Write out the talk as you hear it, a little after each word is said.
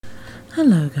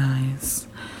Hello guys,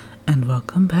 and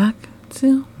welcome back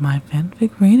to my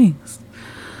fanfic readings.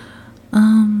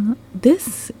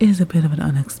 This is a bit of an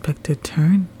unexpected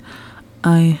turn.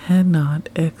 I had not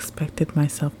expected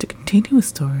myself to continue a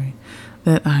story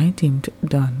that I deemed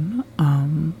done,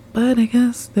 but I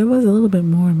guess there was a little bit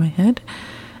more in my head,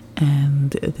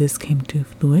 and this came to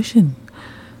fruition.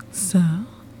 So,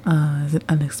 as an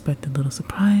unexpected little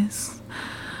surprise,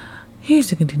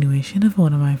 here's a continuation of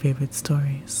one of my favorite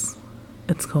stories.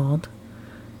 It's called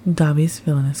Dabis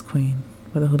Villainess Queen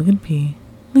by the Hooligan P.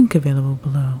 Link available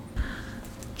below.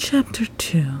 Chapter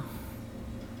 2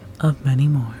 of many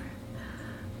more.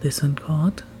 This one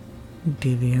called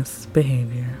Devious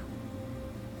Behavior.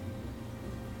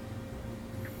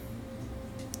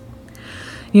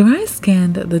 Your eyes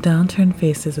scanned the downturned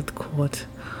faces of the court,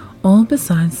 all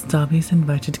besides Dabis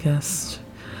invited guests.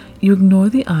 You ignore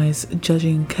the eyes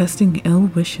judging, casting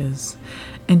ill wishes,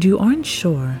 and you aren't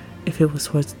sure if it was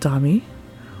towards Dabi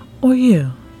or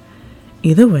you.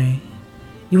 Either way,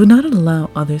 you would not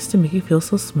allow others to make you feel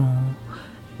so small.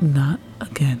 Not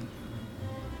again.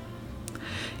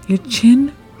 Your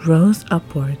chin rose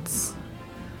upwards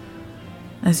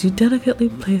as you delicately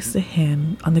placed a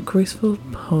hand on the graceful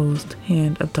posed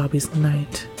hand of Dabi's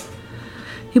knight.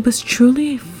 He was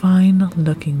truly a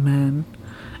fine-looking man.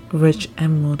 Rich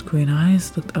emerald green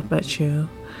eyes looked up at you,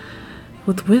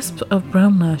 with wisps of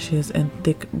brown lashes and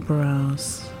thick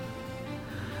brows.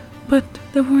 But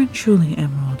they weren't truly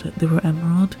emerald. They were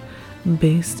emerald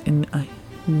based in a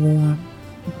warm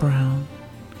brown.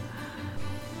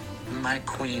 My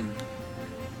queen,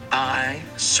 I,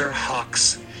 Sir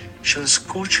Hawks, shall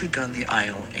escort you down the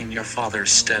aisle in your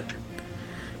father's stead,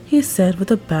 He said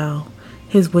with a bow,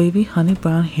 his wavy honey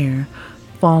brown hair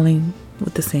falling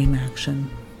with the same action.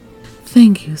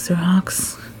 Thank you, Sir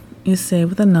Hawks, you say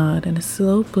with a nod and a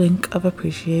slow blink of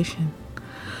appreciation.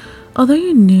 Although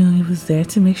you knew he was there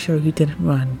to make sure you didn't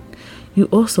run, you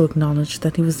also acknowledged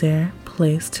that he was there,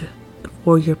 placed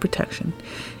for your protection,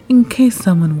 in case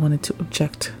someone wanted to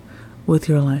object with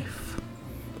your life.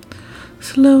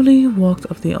 Slowly you walked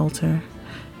up the altar,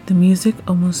 the music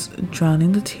almost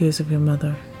drowning the tears of your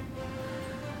mother.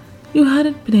 You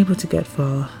hadn't been able to get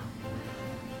far,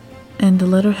 and a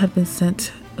letter had been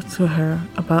sent to her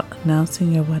about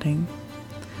announcing your wedding.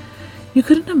 You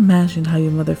couldn't imagine how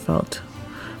your mother felt,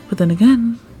 but then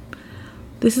again,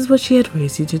 this is what she had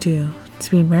raised you to do,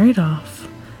 to be married off,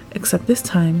 except this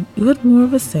time you had more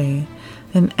of a say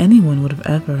than anyone would have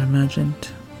ever imagined.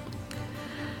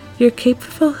 Your cape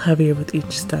felt heavier with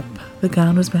each step. The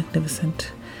gown was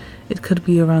magnificent. It could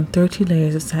be around 30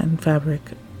 layers of satin fabric,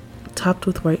 topped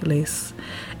with white lace,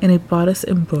 and a bodice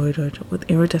embroidered with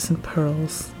iridescent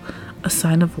pearls, a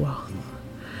sign of wealth.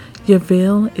 Your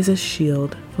veil is a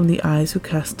shield from the eyes who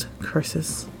cast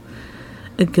curses,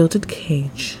 a gilded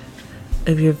cage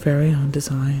of your very own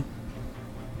design.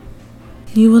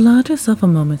 You allowed yourself a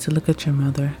moment to look at your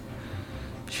mother.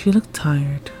 She looked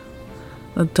tired.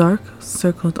 A dark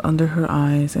circled under her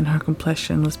eyes, and her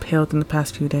complexion was paled in the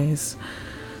past few days.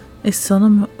 A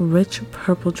solemn, rich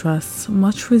purple dress,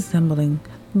 much resembling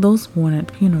those worn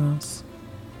at funerals.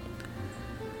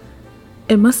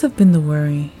 It must have been the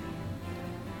worry.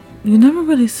 You never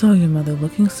really saw your mother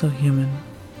looking so human.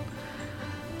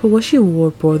 But what she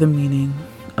wore bore the meaning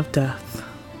of death,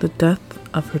 the death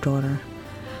of her daughter,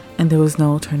 and there was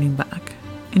no turning back,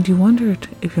 and you wondered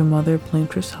if your mother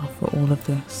blamed herself for all of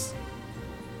this.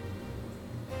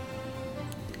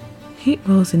 Heat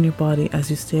rose in your body as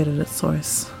you stared at its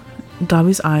source.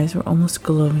 Dabi's eyes were almost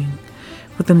glowing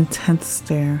with an intense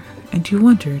stare, and you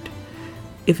wondered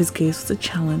if his gaze was a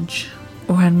challenge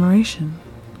or admiration.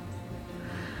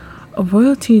 A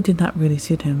royalty did not really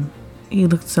suit him. He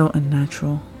looked so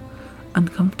unnatural,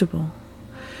 uncomfortable.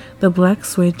 The black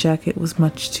suede jacket was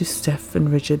much too stiff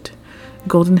and rigid.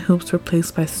 Golden hoops were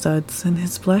placed by studs, and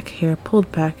his black hair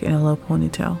pulled back in a low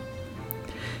ponytail.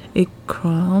 A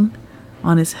crown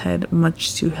on his head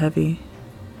much too heavy.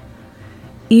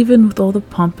 Even with all the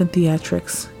pomp and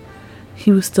theatrics,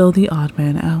 he was still the odd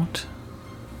man out.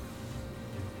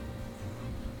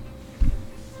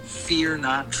 fear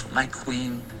not, my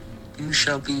queen. You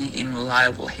shall be in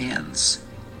reliable hands.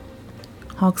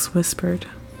 Hawks whispered.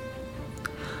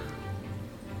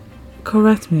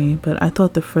 Correct me, but I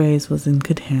thought the phrase was in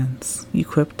good hands, you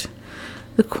quipped.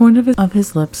 The corner of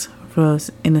his lips rose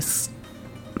in a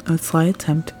sly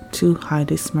attempt to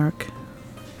hide a smirk.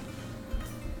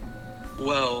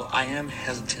 Well, I am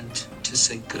hesitant to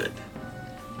say good.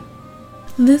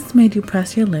 This made you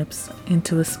press your lips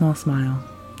into a small smile.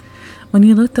 When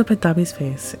you looked up at Dabby's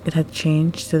face, it had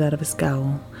changed to that of a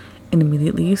scowl, and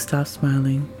immediately you stopped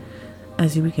smiling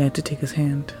as you began to take his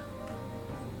hand.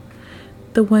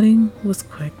 The wedding was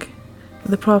quick,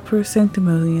 the proper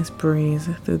sanctimonious breeze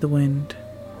through the wind.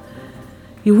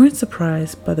 You weren't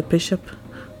surprised by the bishop,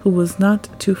 who was not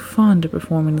too fond of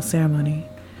performing the ceremony.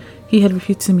 He had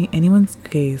refused to meet anyone's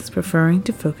gaze, preferring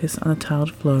to focus on the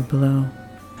tiled floor below.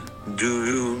 Do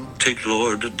you take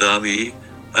Lord Dabi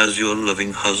as your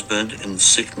loving husband in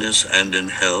sickness and in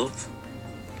health?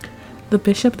 The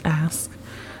bishop asked,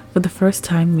 for the first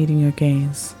time meeting your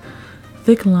gaze.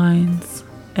 Thick lines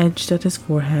edged at his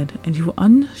forehead, and you were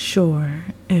unsure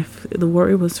if the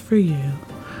worry was for you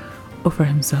or for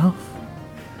himself.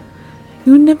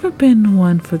 You had never been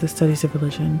one for the studies of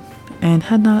religion, and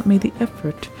had not made the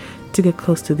effort to get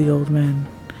close to the old man.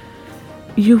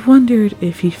 You wondered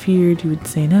if he feared you would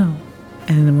say no,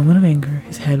 and in a moment of anger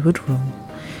his head would roll,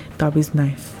 Dabi's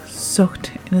knife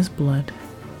soaked in his blood.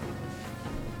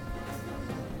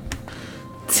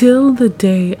 "Till the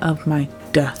day of my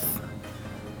death,"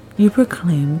 you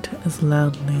proclaimed as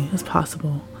loudly as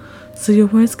possible, so your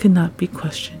words could not be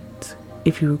questioned.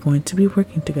 If you were going to be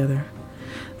working together,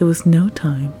 there was no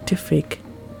time to fake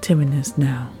timidness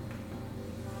now.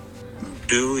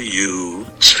 Do you,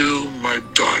 till my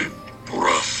dying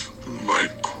breath, my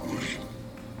queen?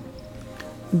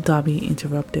 Dabi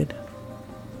interrupted.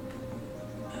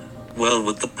 Well,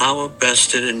 with the power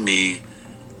vested in me,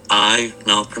 I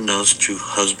now pronounce you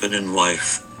husband and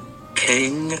wife,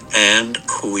 king and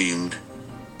queen.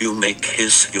 You may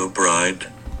kiss your bride.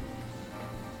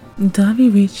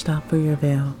 Dabi reached out for your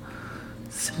veil,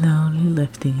 slowly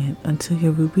lifting it until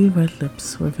your ruby red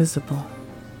lips were visible.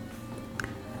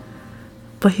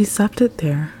 But he stopped it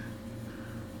there.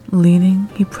 Leaning,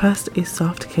 he pressed a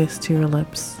soft kiss to your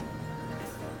lips,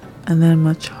 and then a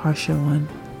much harsher one.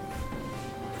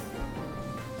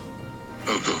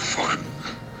 The fun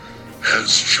has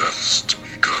just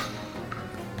begun,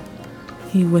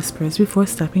 He whispers before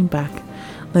stepping back,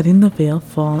 letting the veil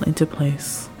fall into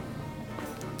place.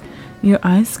 Your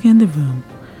eyes scan the room,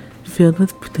 filled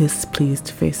with displeased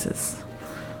faces.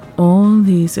 All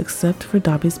these except for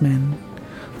Dabi's men,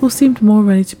 who seemed more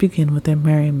ready to begin with their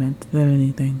merriment than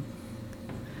anything.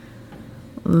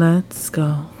 "Let's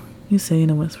go," you say in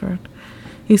a whisper.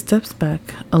 He steps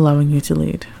back, allowing you to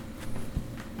lead.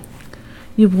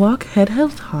 You walk head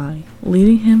held high,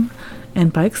 leading him,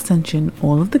 and by extension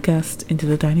all of the guests, into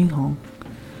the dining hall.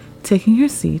 Taking your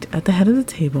seat at the head of the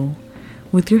table,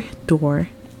 with your door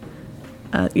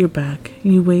at your back,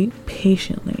 you wait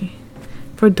patiently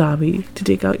for Dabi to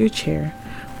take out your chair.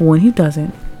 When he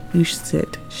doesn't, you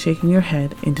sit, shaking your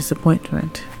head in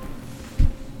disappointment.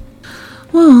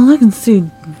 "Well, I can see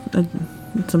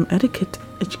some etiquette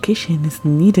education is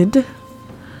needed,"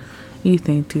 you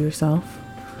think to yourself.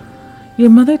 Your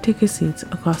mother takes a seat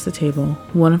across the table,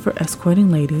 one of her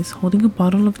escorting ladies holding a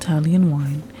bottle of Italian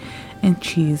wine and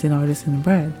cheese and artisan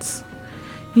breads.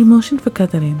 You motion for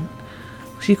Catherine.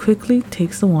 She quickly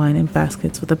takes the wine and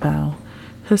baskets with a bow.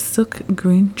 Her silk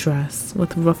green dress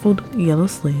with ruffled yellow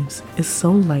sleeves is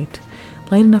so light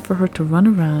enough for her to run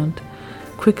around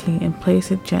quickly and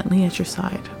place it gently at your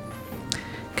side.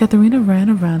 Katharina ran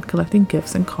around collecting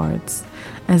gifts and cards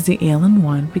as the ale and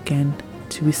wine began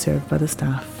to be served by the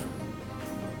staff.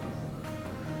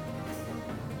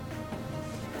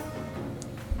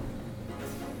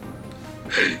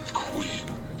 Hey, queen.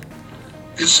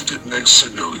 Isn't it nice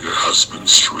to know your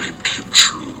husband's dream came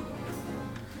true?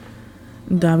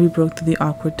 Dabi broke through the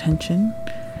awkward tension.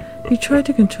 You tried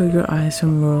to control your eyes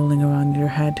from rolling around your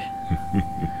head.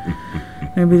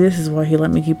 Maybe this is why he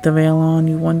let me keep the veil on,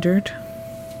 you wondered.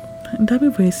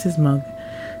 Dabi raised his mug,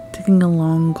 taking a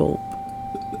long gulp.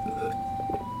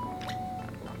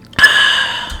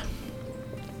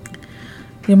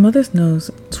 Your mother's nose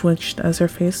twitched as her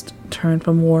face turned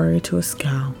from worry to a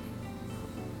scowl.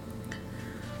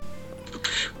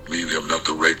 Maybe I'm not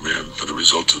the right man for the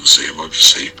result of the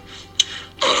ceremony,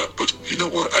 but you know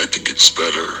what? I think it's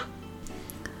better.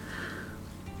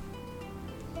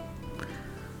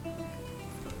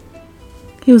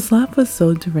 His laugh was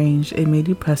so deranged it made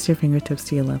you press your fingertips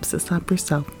to your lips to stop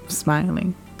yourself from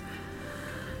smiling.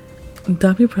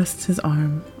 Dabi pressed his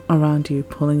arm around you,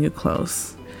 pulling you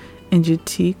close, and your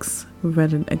cheeks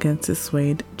reddened against his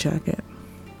suede jacket.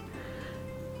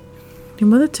 Your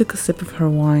mother took a sip of her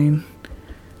wine,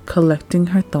 collecting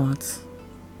her thoughts.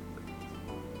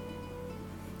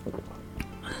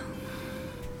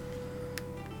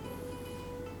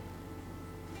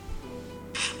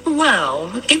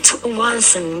 Well, it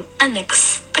was an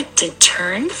unexpected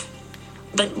turn,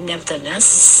 but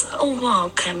nevertheless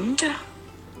welcomed.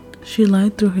 She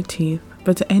lied through her teeth,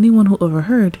 but to anyone who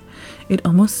overheard, it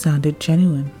almost sounded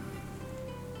genuine.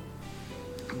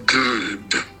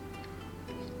 Good.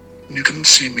 You can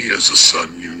see me as a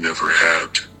son you never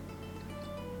had.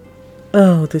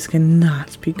 Oh, this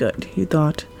cannot be good, he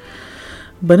thought.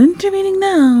 But intervening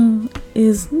now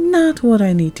is not what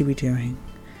I need to be doing.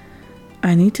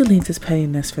 I need to leave this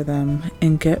pettiness for them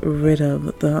and get rid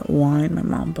of the wine my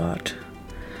mom bought.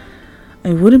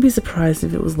 I wouldn't be surprised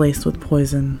if it was laced with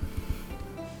poison.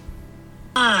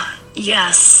 Ah,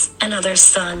 yes, another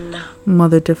son.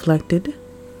 Mother deflected.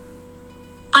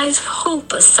 I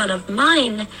hope a son of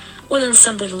mine wouldn't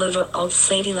send a little old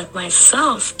lady like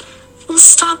myself who's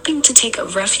stopping to take a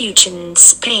refuge in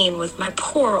Spain with my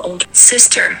poor old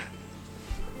sister.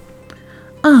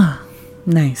 Ah,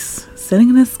 nice. Setting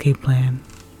an escape plan.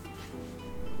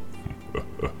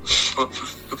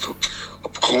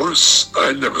 Of course,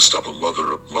 I never stop a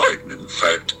mother of mine. In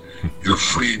fact, you're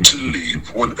free to leave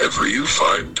whenever you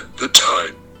find the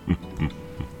time.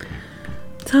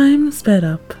 Time sped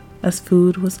up as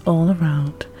food was all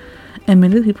around, and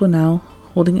many people now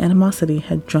holding animosity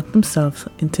had drunk themselves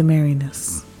into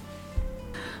merriness.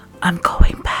 I'm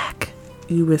going back,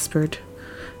 you whispered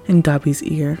in Dabis'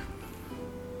 ear.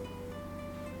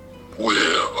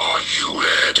 Where are you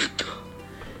headed?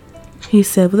 He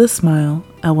said with a smile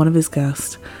at one of his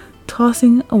guests,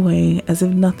 tossing away as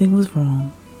if nothing was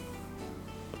wrong.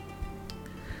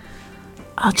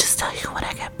 I'll just tell you when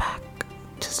I get back.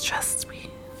 Just trust me.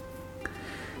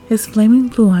 His flaming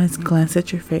blue eyes glanced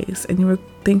at your face, and you were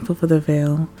thankful for the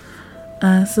veil,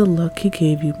 as the look he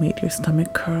gave you made your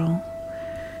stomach curl.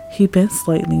 He bent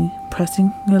slightly,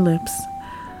 pressing your lips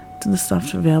to the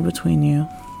soft veil between you.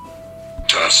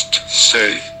 Just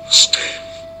say stay.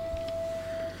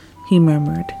 He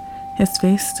murmured, his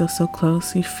face still so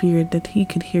close you feared that he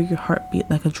could hear your heartbeat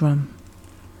like a drum.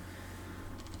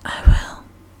 I will,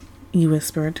 you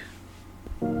whispered.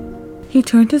 He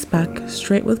turned his back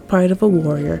straight with pride of a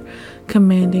warrior,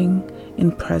 commanding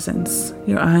in presence.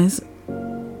 Your eyes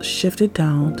shifted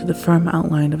down to the firm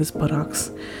outline of his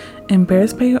buttocks.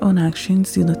 Embarrassed by your own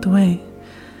actions, you looked away.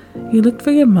 You looked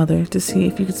for your mother to see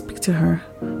if you could speak to her,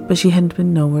 but she had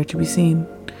been nowhere to be seen.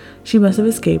 She must have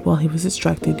escaped while he was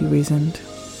distracted, you reasoned.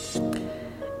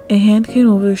 A hand came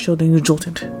over your shoulder and you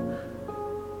jolted.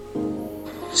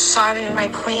 Sorry, my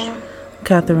queen.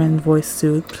 Catherine's voice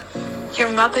soothed.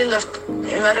 Your mother left a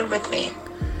letter with me.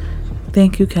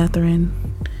 Thank you, Catherine.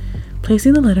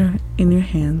 Placing the letter in your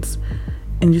hands,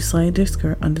 and you slide your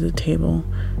skirt under the table.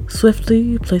 Swiftly,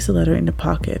 you place the letter in your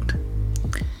pocket.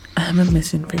 I have a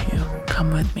mission for you.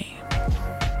 Come with me.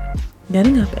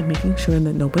 Getting up and making sure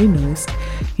that nobody noticed,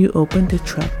 you opened the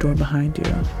trap door behind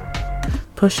you.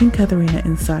 Pushing Katharina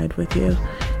inside with you,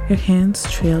 your hands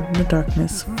trailed in the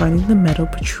darkness, finding the metal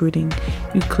protruding.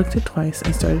 You clicked it twice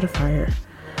and started a fire,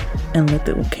 and lit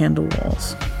the candle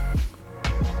walls.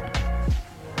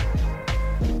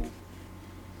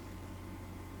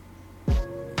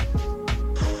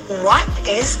 What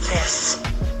is this?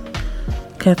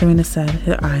 Katharina said,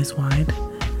 her eyes wide.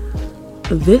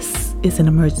 This is an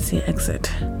emergency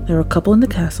exit. There are a couple in the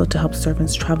castle to help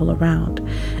servants travel around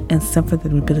and some for the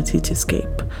ability to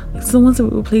escape, like the ones that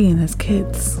we were playing as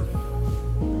kids.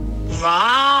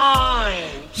 Right.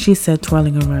 She said,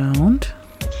 twirling around.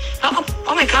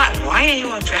 Oh my god, why are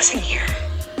you undressing here?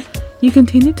 You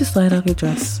continued to slide off your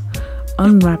dress,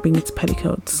 unwrapping its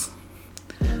petticoats.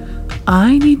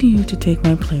 I need you to take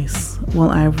my place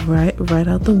while I write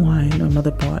out the wine my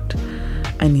mother bought.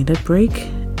 I need a break,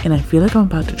 and I feel like I'm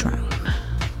about to drown.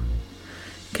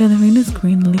 Katharina's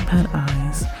green lily pad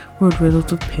eyes were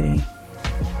riddled with pity.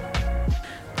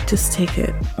 Just take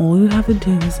it. All you have to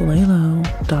do is lay low.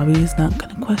 Dabby is not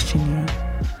going to question you.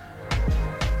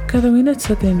 Katharina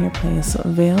took it in your place,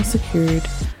 veil secured,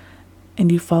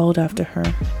 and you followed after her.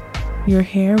 Your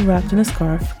hair wrapped in a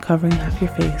scarf covering half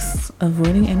your face.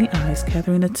 Avoiding any eyes,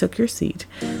 Katharina took your seat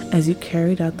as you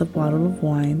carried out the bottle of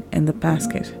wine and the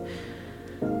basket.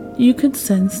 You could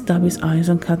sense Dabby's eyes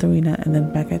on Katharina and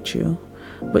then back at you,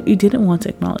 but you didn't want to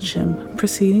acknowledge him,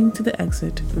 proceeding to the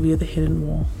exit via the hidden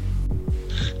wall.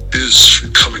 Is she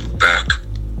coming back?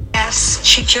 Yes,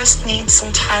 she just needs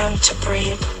some time to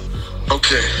breathe.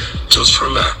 Okay, just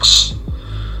relax.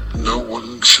 No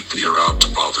one should be around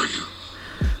to bother you.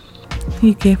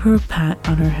 He gave her a pat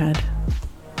on her head.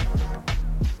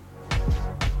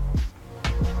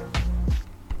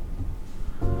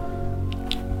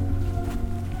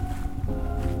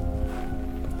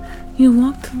 You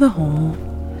walked through the hall.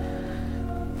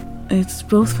 It's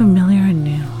both familiar and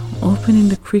new. Opening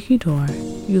the creaky door,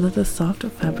 you let the soft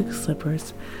fabric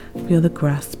slippers feel the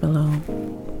grass below.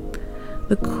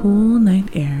 The cool night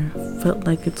air felt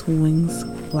like its wings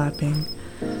flapping,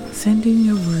 sending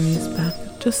your worries back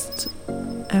just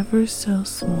ever so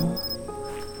small.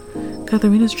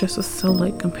 Katharina's dress was so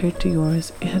light compared to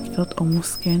yours, it had felt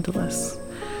almost scandalous,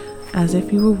 as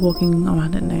if you were walking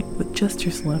around at night with just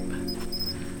your slip.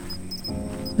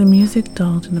 The music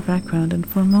dulled in the background, and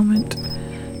for a moment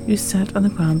you sat on the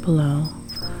ground below,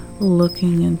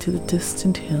 looking into the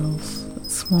distant hills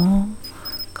with small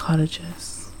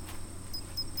cottages.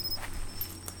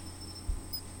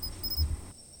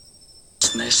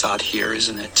 It's nice out here,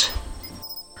 isn't it?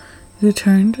 You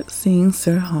turned, seeing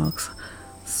Sir Hawks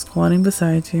squatting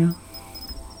beside you,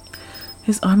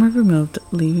 his armor removed,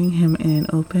 leaving him in an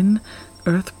open,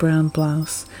 earth-brown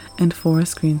blouse and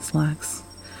forest green slacks,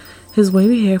 his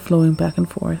wavy hair flowing back and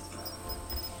forth.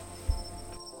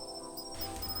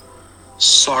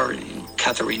 Sorry,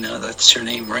 Katharina, that's your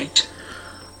name, right?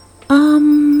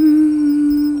 No,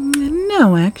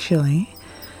 actually.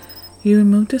 You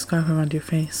removed a scarf around your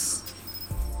face.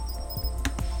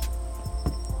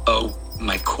 Oh,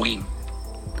 my queen.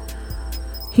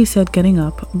 He said, getting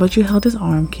up, but you held his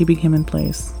arm, keeping him in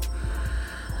place.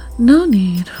 No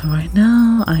need. Right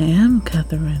now, I am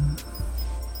Catherine.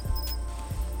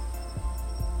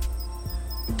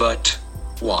 But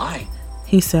why?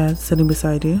 He said, sitting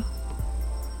beside you.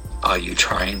 Are you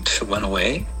trying to run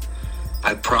away?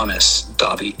 I promise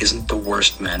Dabby isn't the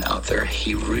worst man out there.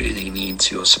 He really needs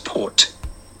your support.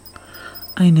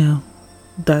 I know.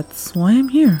 That's why I'm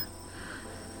here.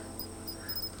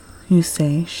 You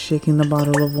say, shaking the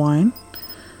bottle of wine.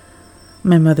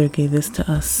 My mother gave this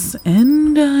to us,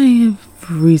 and I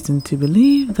have reason to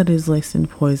believe that it is laced in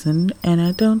poison, and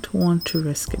I don't want to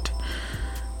risk it.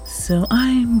 So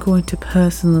I'm going to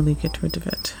personally get rid of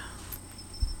it.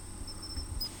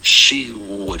 She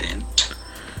wouldn't.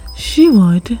 She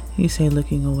would, you say,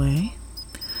 looking away.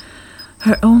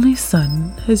 Her only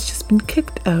son has just been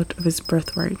kicked out of his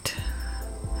birthright.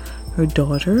 Her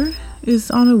daughter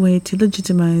is on her way to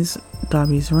legitimize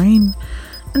Dabby's reign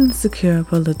and secure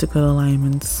political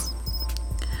alignments.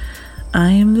 I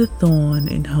am the thorn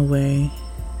in her way.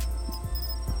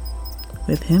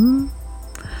 With him,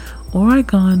 or I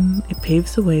gone, it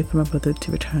paves the way for my brother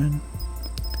to return.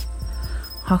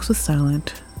 Hawks was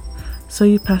silent, so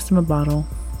you passed him a bottle.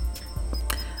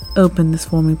 Open this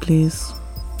for me, please.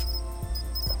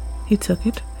 He took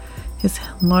it, his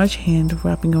large hand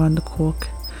wrapping around the cork,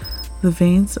 the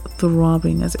veins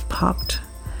throbbing as it popped.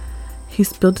 He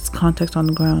spilled its contents on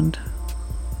the ground.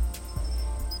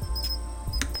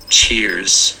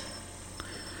 Cheers,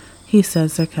 he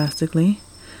said sarcastically.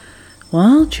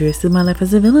 Well, cheers to my life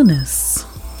as a villainess.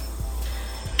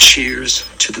 Cheers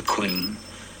to the queen.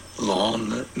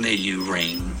 Long may you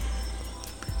reign.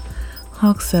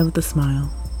 Hawk said with a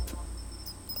smile.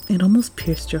 It almost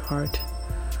pierced your heart.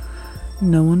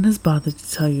 No one has bothered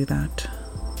to tell you that.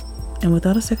 And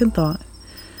without a second thought,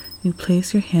 you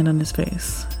place your hand on his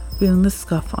face, feeling the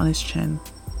scuff on his chin.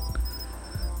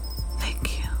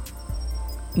 Thank you,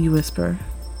 you whisper.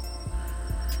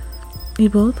 You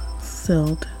both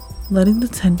stilled, letting the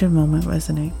tender moment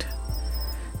resonate.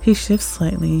 He shifts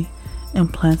slightly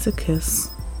and plants a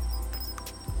kiss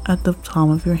at the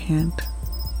palm of your hand.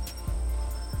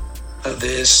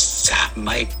 This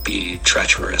might be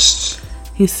treacherous,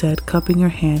 he said, cupping your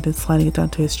hand and sliding it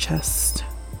down to his chest.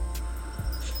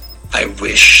 I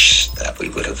wish that we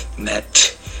would have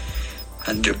met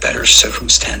under better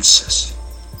circumstances.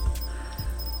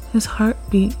 His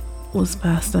heartbeat was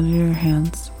fast under your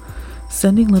hands,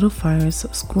 sending little fires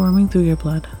squirming through your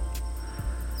blood.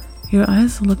 Your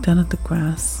eyes look down at the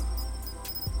grass,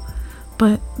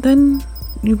 but then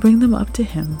you bring them up to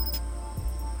him.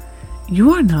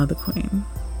 You are now the queen,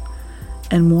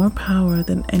 and more power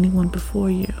than anyone before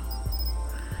you.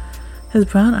 His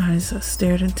brown eyes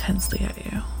stared intensely at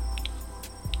you.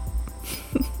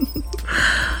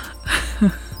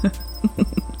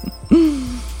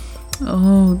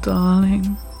 Oh,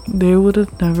 darling, there would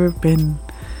have never been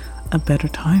a better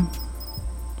time.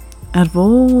 Out of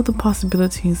all the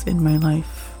possibilities in my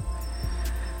life,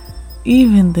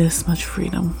 even this much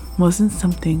freedom wasn't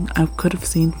something I could have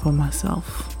seen for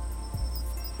myself.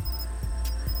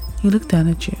 He looked down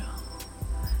at you,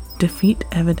 defeat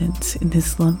evident in his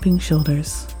slumping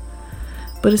shoulders,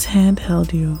 but his hand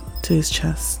held you to his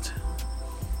chest.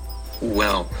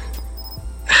 Well,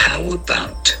 how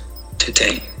about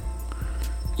today?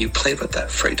 You play with that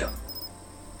freedom.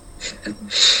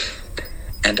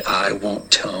 And I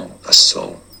won't tell a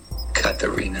soul,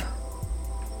 Katharina.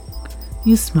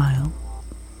 You smile.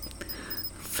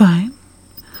 Fine.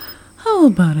 How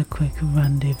about a quick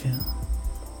rendezvous?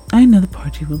 I know the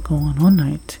party will go on all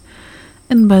night,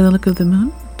 and by the look of the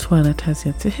moon, twilight has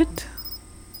yet to hit.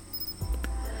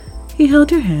 He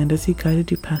held your hand as he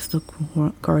guided you past the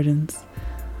gardens.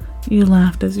 You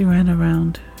laughed as you ran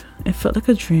around, It felt like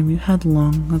a dream you had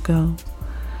long ago,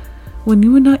 when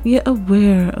you were not yet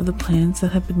aware of the plans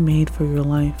that had been made for your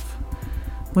life,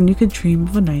 when you could dream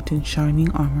of a knight in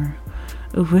shining armor,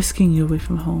 whisking you away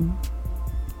from home.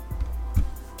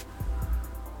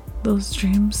 Those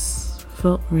dreams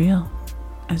felt real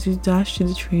as you dashed through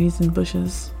the trees and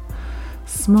bushes.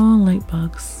 Small light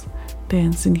bugs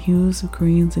danced in hues of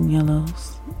greens and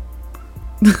yellows.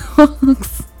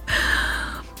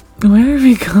 Where are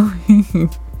we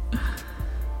going?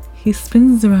 He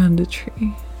spins around a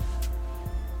tree.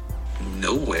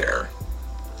 Nowhere.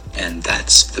 And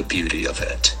that's the beauty of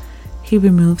it. He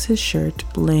removes his shirt,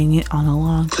 laying it on a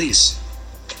log. Please,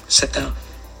 sit down.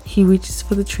 He reaches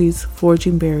for the tree's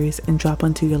foraging berries and drop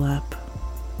onto your lap.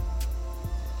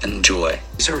 Enjoy.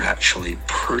 These are actually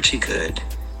pretty good.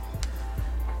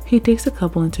 He takes a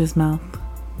couple into his mouth.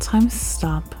 Time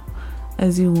stop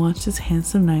as you watch this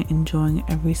handsome knight enjoying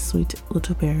every sweet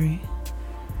little berry.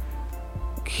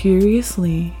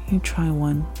 Curiously, you try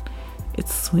one,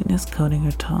 its sweetness coating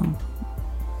your tongue.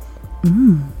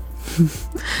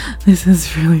 This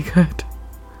is really good.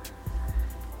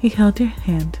 He held your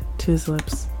hand to his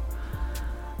lips.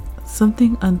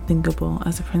 Something unthinkable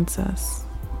as a princess.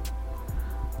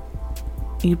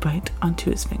 You bite onto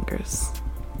his fingers.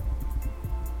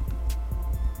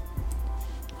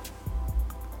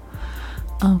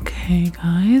 Okay,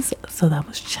 guys, so that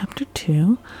was chapter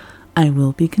 2. I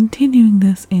will be continuing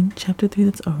this in chapter 3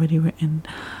 that's already written.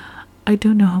 I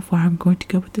don't know how far I'm going to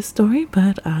go with this story,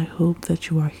 but I hope that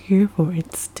you are here for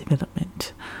its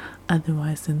development.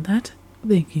 Otherwise than that,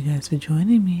 thank you guys for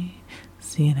joining me.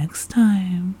 See you next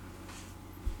time.